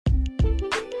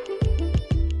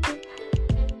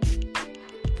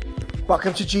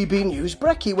Welcome to GB News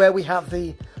Brekkie, where we have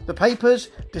the papers.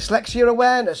 Dyslexia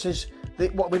awareness is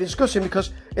what we're discussing,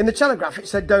 because in the Telegraph it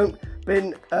said don't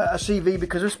bin a CV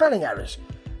because of spelling errors.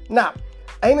 Now,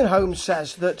 Eamonn Holmes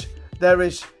says that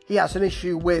he has an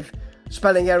issue with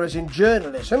spelling errors in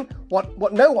journalism.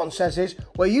 What no one says is,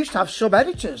 well, you used to have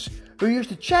sub-editors who used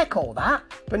to check all that,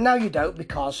 but now you don't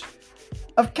because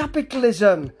of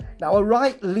capitalism. Now, a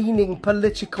right-leaning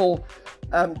political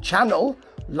channel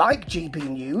like GB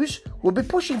News would be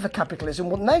pushing for capitalism,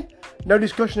 wouldn't they? No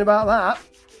discussion about that.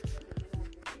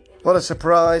 What a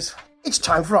surprise. It's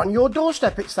time for On Your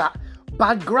Doorstep. It's that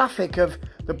bad graphic of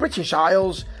the British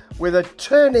Isles with a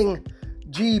turning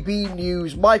GB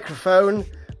News microphone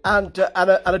and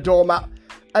a doormat.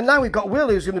 And now we've got Will,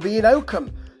 who's going to be in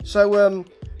Oakham. So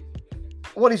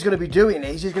what he's going to be doing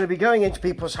is he's going to be going into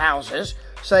people's houses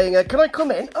saying, can I come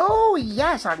in? Oh,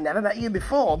 yes, I've never met you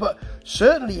before, but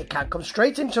certainly you can. Come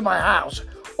straight into my house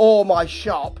or my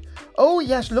shop. Oh,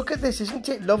 yes, look at this. Isn't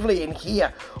it lovely in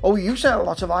here? Oh, you sell a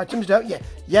lot of items, don't you?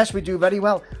 Yes, we do very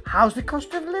well. How's the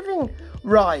cost of living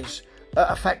rise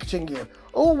affecting you?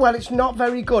 Oh, well, it's not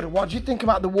very good. What do you think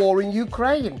about the war in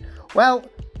Ukraine? Well,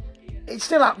 it's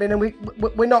still happening, and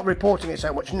we're not reporting it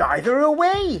so much. Neither are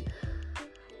we,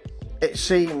 it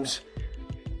seems.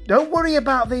 Don't worry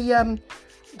about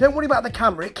the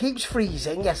camera. It keeps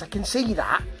freezing. Yes, I can see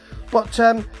that. But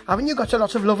haven't you got a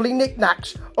lot of lovely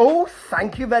knickknacks? Oh,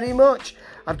 thank you very much.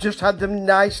 I've just had them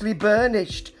nicely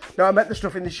burnished. No, I meant the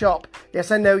stuff in the shop.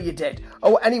 Yes, I know you did.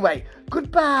 Oh, anyway,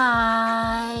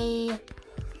 goodbye.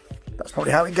 That's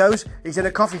probably how it goes. He's in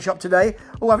a coffee shop today.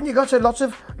 Oh, haven't you got a lot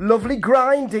of lovely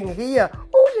grinding here?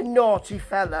 Oh, you naughty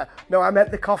fella. No, I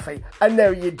meant the coffee. I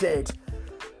know you did.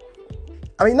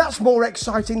 I mean, that's more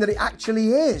exciting than it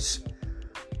actually is.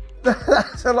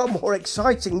 That's a lot more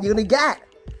exciting than you're going to get.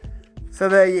 So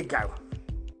there you go.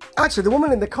 Actually, the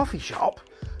woman in the coffee shop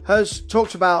has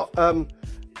talked about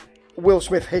Will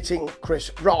Smith hitting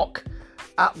Chris Rock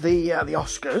at the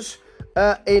Oscars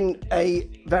in a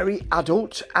very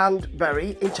adult and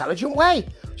very intelligent way,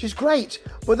 which is great.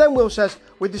 But then Will says,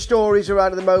 with the stories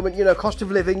around at the moment, you know, cost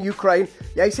of living, Ukraine,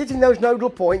 yeah, he's hitting those nodal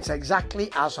points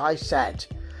exactly as I said.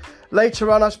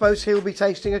 Later on, I suppose he'll be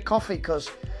tasting a coffee,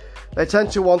 because they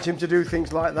tend to want him to do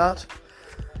things like that.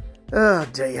 Oh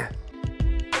dear.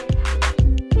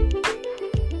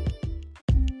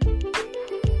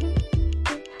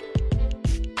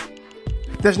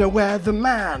 There's no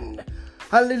weatherman.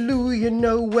 Hallelujah,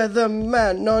 no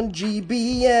weatherman on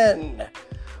GBN.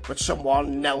 But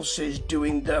someone else is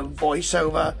doing the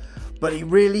voiceover, but he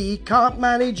really can't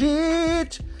manage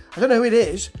it. I don't know who it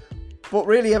is, but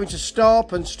really having to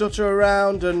stop and stutter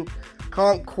around and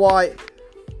can't quite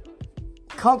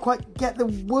get the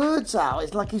words out.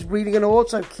 It's like he's reading an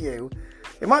auto cue.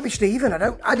 It might be Stephen,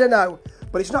 I don't know.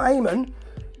 But it's not Eamonn,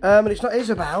 and it's not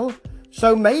Isabel.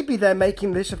 So maybe they're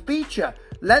making this a feature.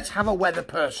 Let's have a weather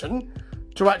person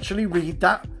to actually read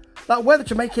that weather,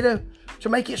 to make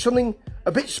it something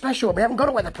a bit special. We haven't got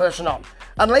a weather person on.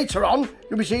 And later on,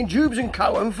 you'll be seeing Jubes and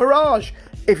Cohen, Farage,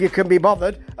 if you can be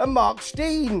bothered, and Mark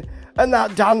Steen, and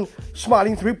that Dan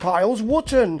smiling through piles,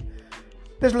 Wootton.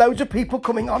 There's loads of people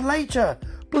coming on later.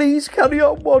 Please carry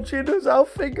on watching us. Our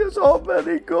fingers aren't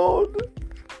very good.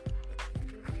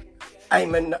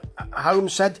 Eamonn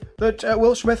Holmes said that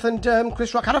Will Smith and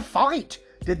Chris Rock had a fight.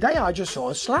 Did they? I just saw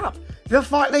a slap. Did they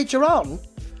fight later on?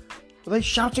 Were they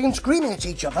shouting and screaming at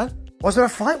each other? Was there a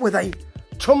fight? Were they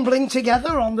tumbling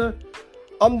together on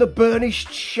the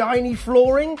burnished, shiny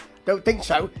flooring? Don't think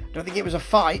so. Don't think it was a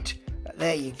fight.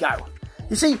 There you go.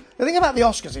 You see, the thing about the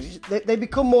Oscars is they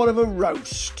become more of a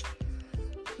roast.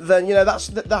 Then, you know, that's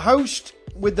the host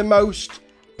with the most.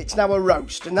 It's now a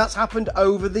roast, and that's happened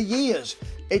over the years.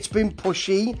 It's been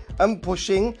pushy and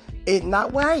pushing in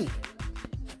that way.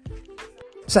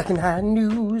 Second-hand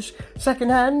news.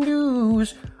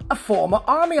 A former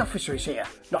army officer is here.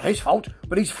 Not his fault,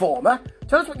 but he's former.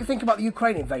 Tell us what you think about the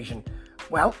Ukraine invasion.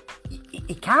 Well,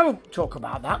 he can talk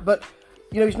about that, but,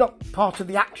 you know, he's not part of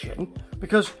the action,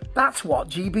 because that's what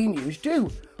GB News do.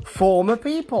 Former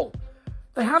people.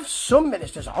 They have some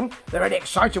ministers on. They're really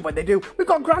excited when they do. We've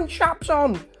got Grant Shapps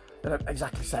on. They don't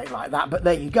exactly say it like that, but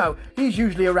there you go. He's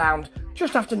usually around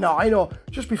just after 9 or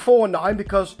just before 9,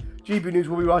 because GB News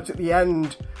will be right at the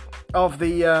end of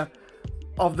the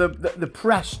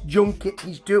press junket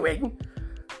he's doing.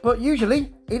 But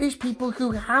usually it is people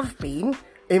who have been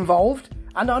involved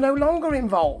and are no longer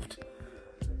involved.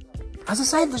 As I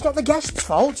say, that's not the guest's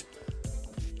fault.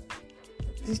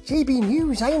 It's GB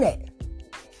News, ain't it?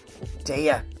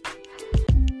 Dear.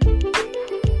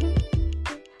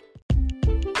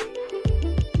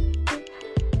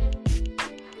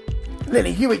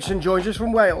 Lily Hewitson joins us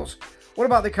from Wales. What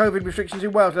about the COVID restrictions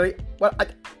in Wales, Lily?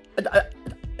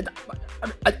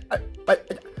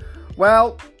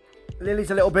 Well,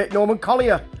 Lily's a little bit Norman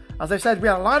Collier. As I said, we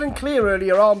are loud and clear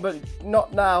earlier on, but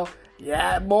not now.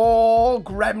 Yeah, more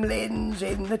gremlins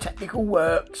in the technical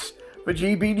works for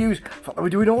GB News. Thought they were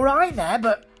doing all right there,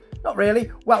 but not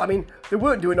really. Well, I mean, they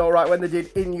weren't doing all right when they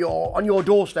did on your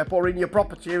doorstep or in your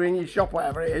property or in your shop,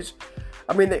 whatever it is.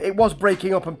 I mean, it was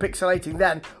breaking up and pixelating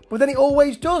then, but then it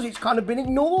always does. It's kind of been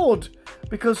ignored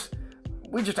because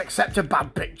we just accept a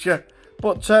bad picture.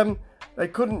 But they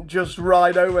couldn't just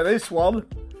ride over this one.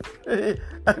 It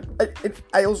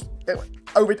ails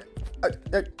over.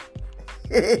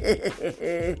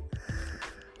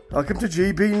 Welcome to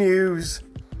GB News,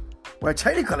 where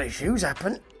technical issues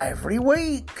happen every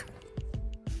week,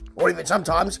 or even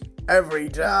sometimes every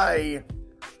day.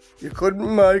 You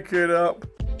couldn't make it up.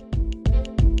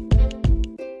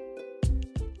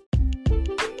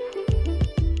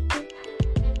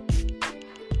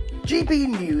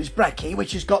 GB News Brekkie,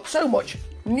 which has got so much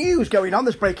news going on,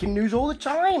 there's breaking news all the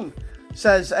time,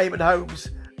 says Eamon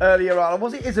Holmes earlier on. Or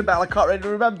was it Isabel? I can't really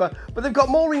remember. But they've got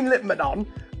Maureen Lipman on.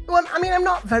 Well, I mean, I'm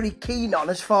not very keen on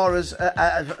as far as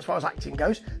acting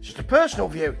goes. It's just a personal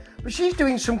view. But she's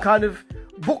doing some kind of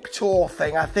book tour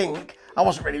thing, I think. I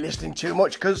wasn't really listening too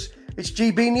much because it's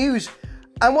GB News.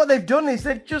 And what they've done is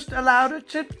they've just allowed her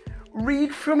to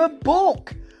read from a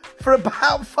book for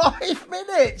about 5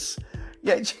 minutes.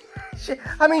 Yeah,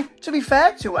 I mean, to be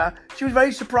fair to her, she was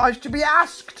very surprised to be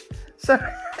asked. So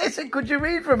they said, could you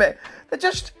read from it? They're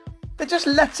just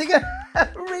letting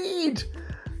her read.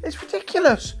 It's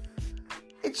ridiculous.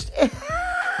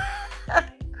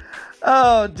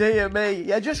 Oh, dear me.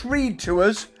 Yeah, just read to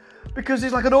us because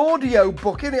there's like an audio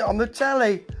book in it on the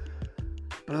telly.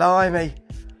 Blimey.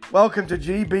 Welcome to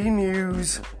GB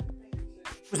News.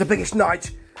 It was the biggest night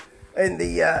in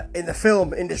the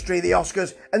film industry. The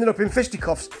Oscars ended up in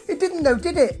fisticuffs. It didn't though,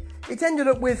 did it? It ended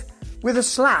up with a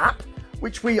slap,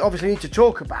 which we obviously need to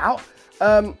talk about.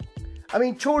 I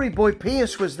mean, Tory Boy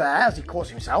Pierce was there, as he calls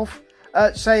himself,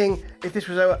 saying if this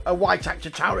was a white actor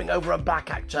towering over a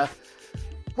black actor,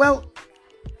 or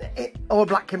a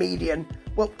black comedian,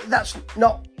 well, that's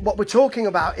not what we're talking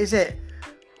about, is it?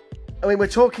 I mean, we're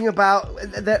talking about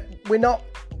that we're not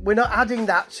adding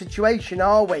that situation,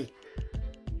 are we?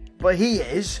 But he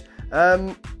is.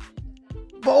 But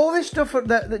all this stuff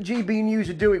that GB News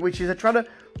are doing, which is they're trying to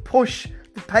push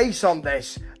the pace on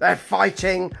this. They're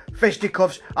fighting,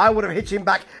 fisticuffs. I would have hit him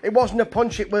back. It wasn't a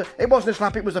punch. It wasn't a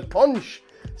slap. It was a punch,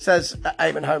 says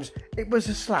Eamon Holmes. It was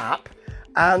a slap.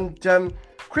 And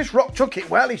Chris Rock took it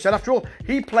well. He said, after all,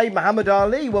 he played Muhammad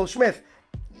Ali, Will Smith.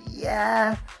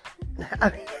 Yeah.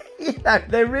 I mean,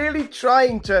 they're really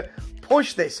trying to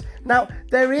push this. Now,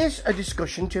 there is a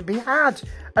discussion to be had.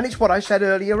 And it's what I said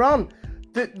earlier on.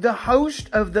 The host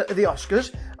of the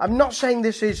Oscars, I'm not saying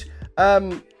this is...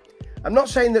 I'm not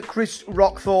saying that Chris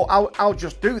Rock thought, I'll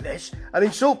just do this and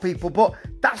insult people, but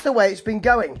that's the way it's been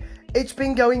going. It's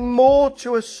been going more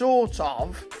to a sort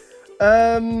of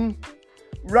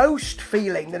roast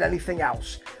feeling than anything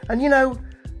else. And, you know,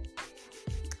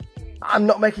 I'm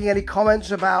not making any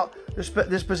comments about the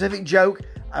specific joke.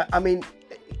 I mean,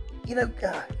 you know,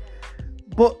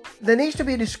 but there needs to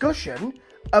be a discussion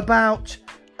about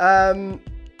the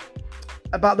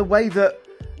way that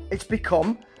it's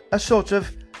become a sort of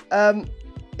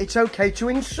it's okay to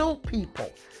insult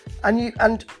people,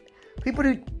 and people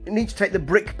who need to take the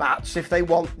brickbats if they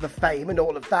want the fame and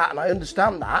all of that, and I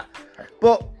understand that,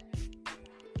 but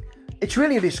it's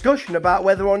really a discussion about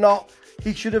whether or not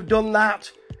he should have done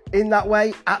that in that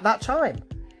way at that time.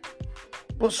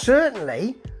 But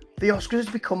certainly the Oscars has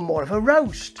become more of a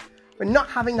roast. We're not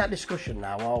having that discussion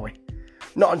now, are we?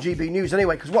 Not on GB News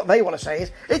anyway, because what they want to say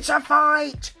is, it's a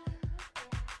fight!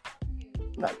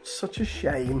 That's such a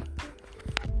shame.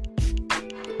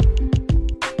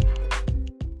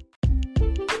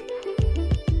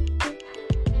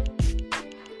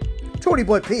 Tory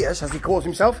Boy Pierce, as he calls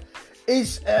himself,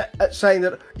 is saying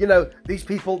that, you know, these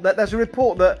people, that there's a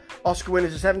report that Oscar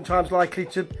winners are 7 times likely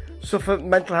to suffer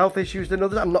mental health issues than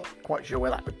others. I'm not quite sure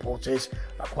where that report is.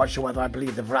 Not quite sure whether I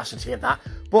believe the veracity of that.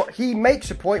 But he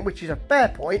makes a point, which is a fair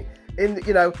point, in that,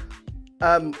 you know,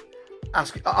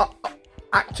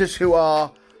 actors who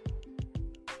are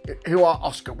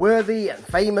Oscar worthy and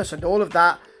famous and all of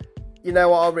that, you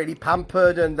know, are really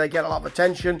pampered and they get a lot of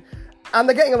attention. And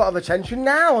they're getting a lot of attention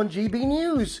now on GB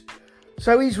News.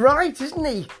 So he's right, isn't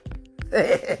he?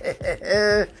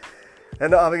 They're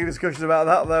not having a discussion about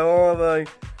that though, are they?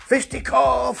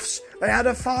 Fisticuffs! They had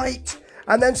a fight,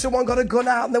 and then someone got a gun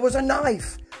out and there was a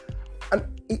knife. And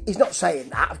he's not saying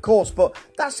that, of course, but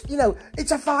that's,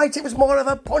 it's a fight. It was more of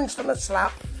a punch than a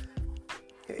slap.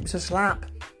 It was a slap.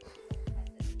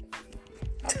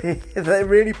 They're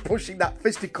really pushing that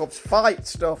fisticuffs fight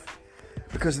stuff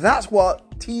because that's what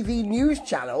TV news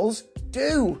channels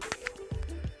do.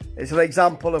 It's an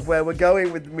example of where we're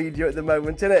going with the media at the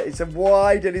moment, isn't it? It's a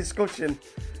wider discussion,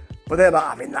 but they're not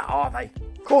having that, are they?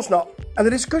 Of course not. And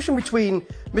the discussion between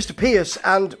Mr. Pearce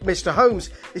and Mr. Holmes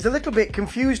is a little bit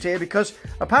confused here because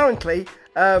apparently,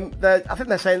 I think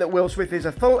they're saying that Will Smith is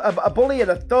a bully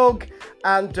and a thug,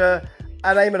 and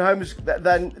Eamonn Holmes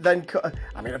then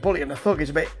a bully and a thug is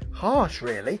a bit harsh,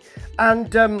 really.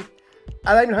 And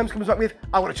Eamonn Holmes comes back with,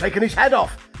 I would have taken his head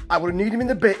off. I would have kneed him in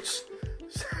the bits.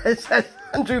 Says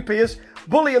Andrew Pearce,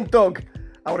 bully and thug.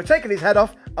 I would have taken his head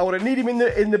off. I would have kneed him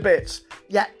in the bits.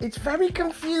 Yeah, it's very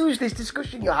confused, this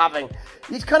discussion you're having.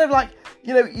 It's kind of like,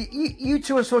 you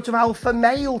two are sort of alpha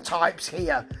male types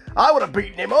here. I would have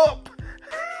beaten him up.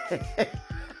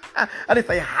 And if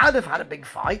they had have had a big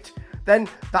fight, then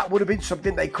that would have been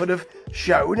something they could have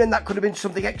shown, and that could have been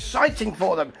something exciting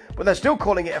for them. But they're still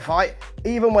calling it a fight,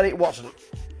 even when it wasn't.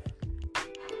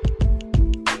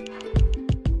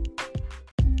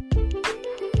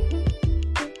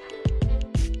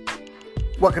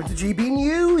 Welcome to GB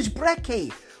News,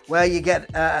 Brekkie, where you get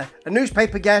a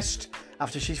newspaper guest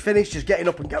after she's finished just getting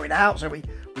up and going out, so we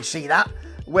see that,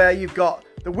 where you've got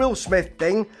the Will Smith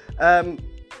thing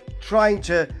trying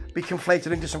to be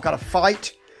conflated into some kind of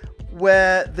fight,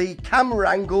 where the camera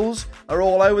angles are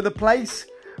all over the place,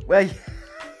 where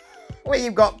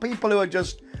you've got people who are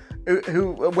just,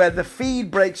 where the feed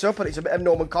breaks up and it's a bit of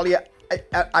Norman Collier,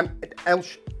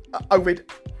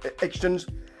 Ovid exchange.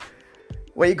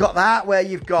 Where you've got that, where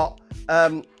you've got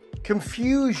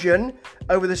confusion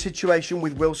over the situation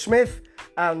with Will Smith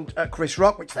and Chris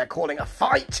Rock, which they're calling a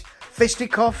fight,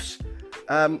 fisticuffs,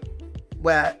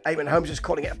 where Eamonn Holmes is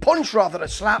calling it a punch rather than a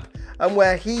slap, and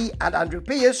where he and Andrew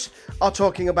Pearce are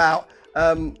talking about,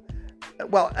 Eamonn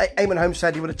Holmes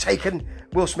said he would have taken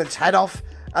Will Smith's head off.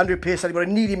 Andrew Pearce said he would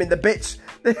have kneed him in the bits.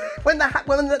 When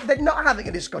they're not having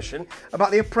a discussion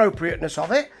about the appropriateness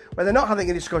of it, when they're not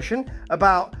having a discussion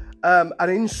about an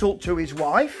insult to his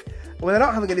wife, where they're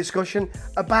not having a discussion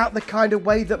about the kind of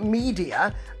way that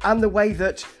media and the way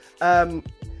that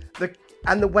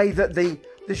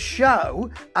the show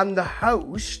and the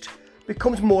host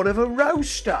becomes more of a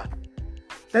roaster.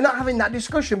 They're not having that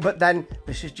discussion, but then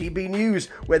this is GB News,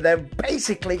 where they're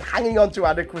basically hanging on to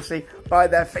adequacy by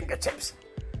their fingertips.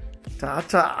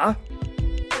 Ta-ta.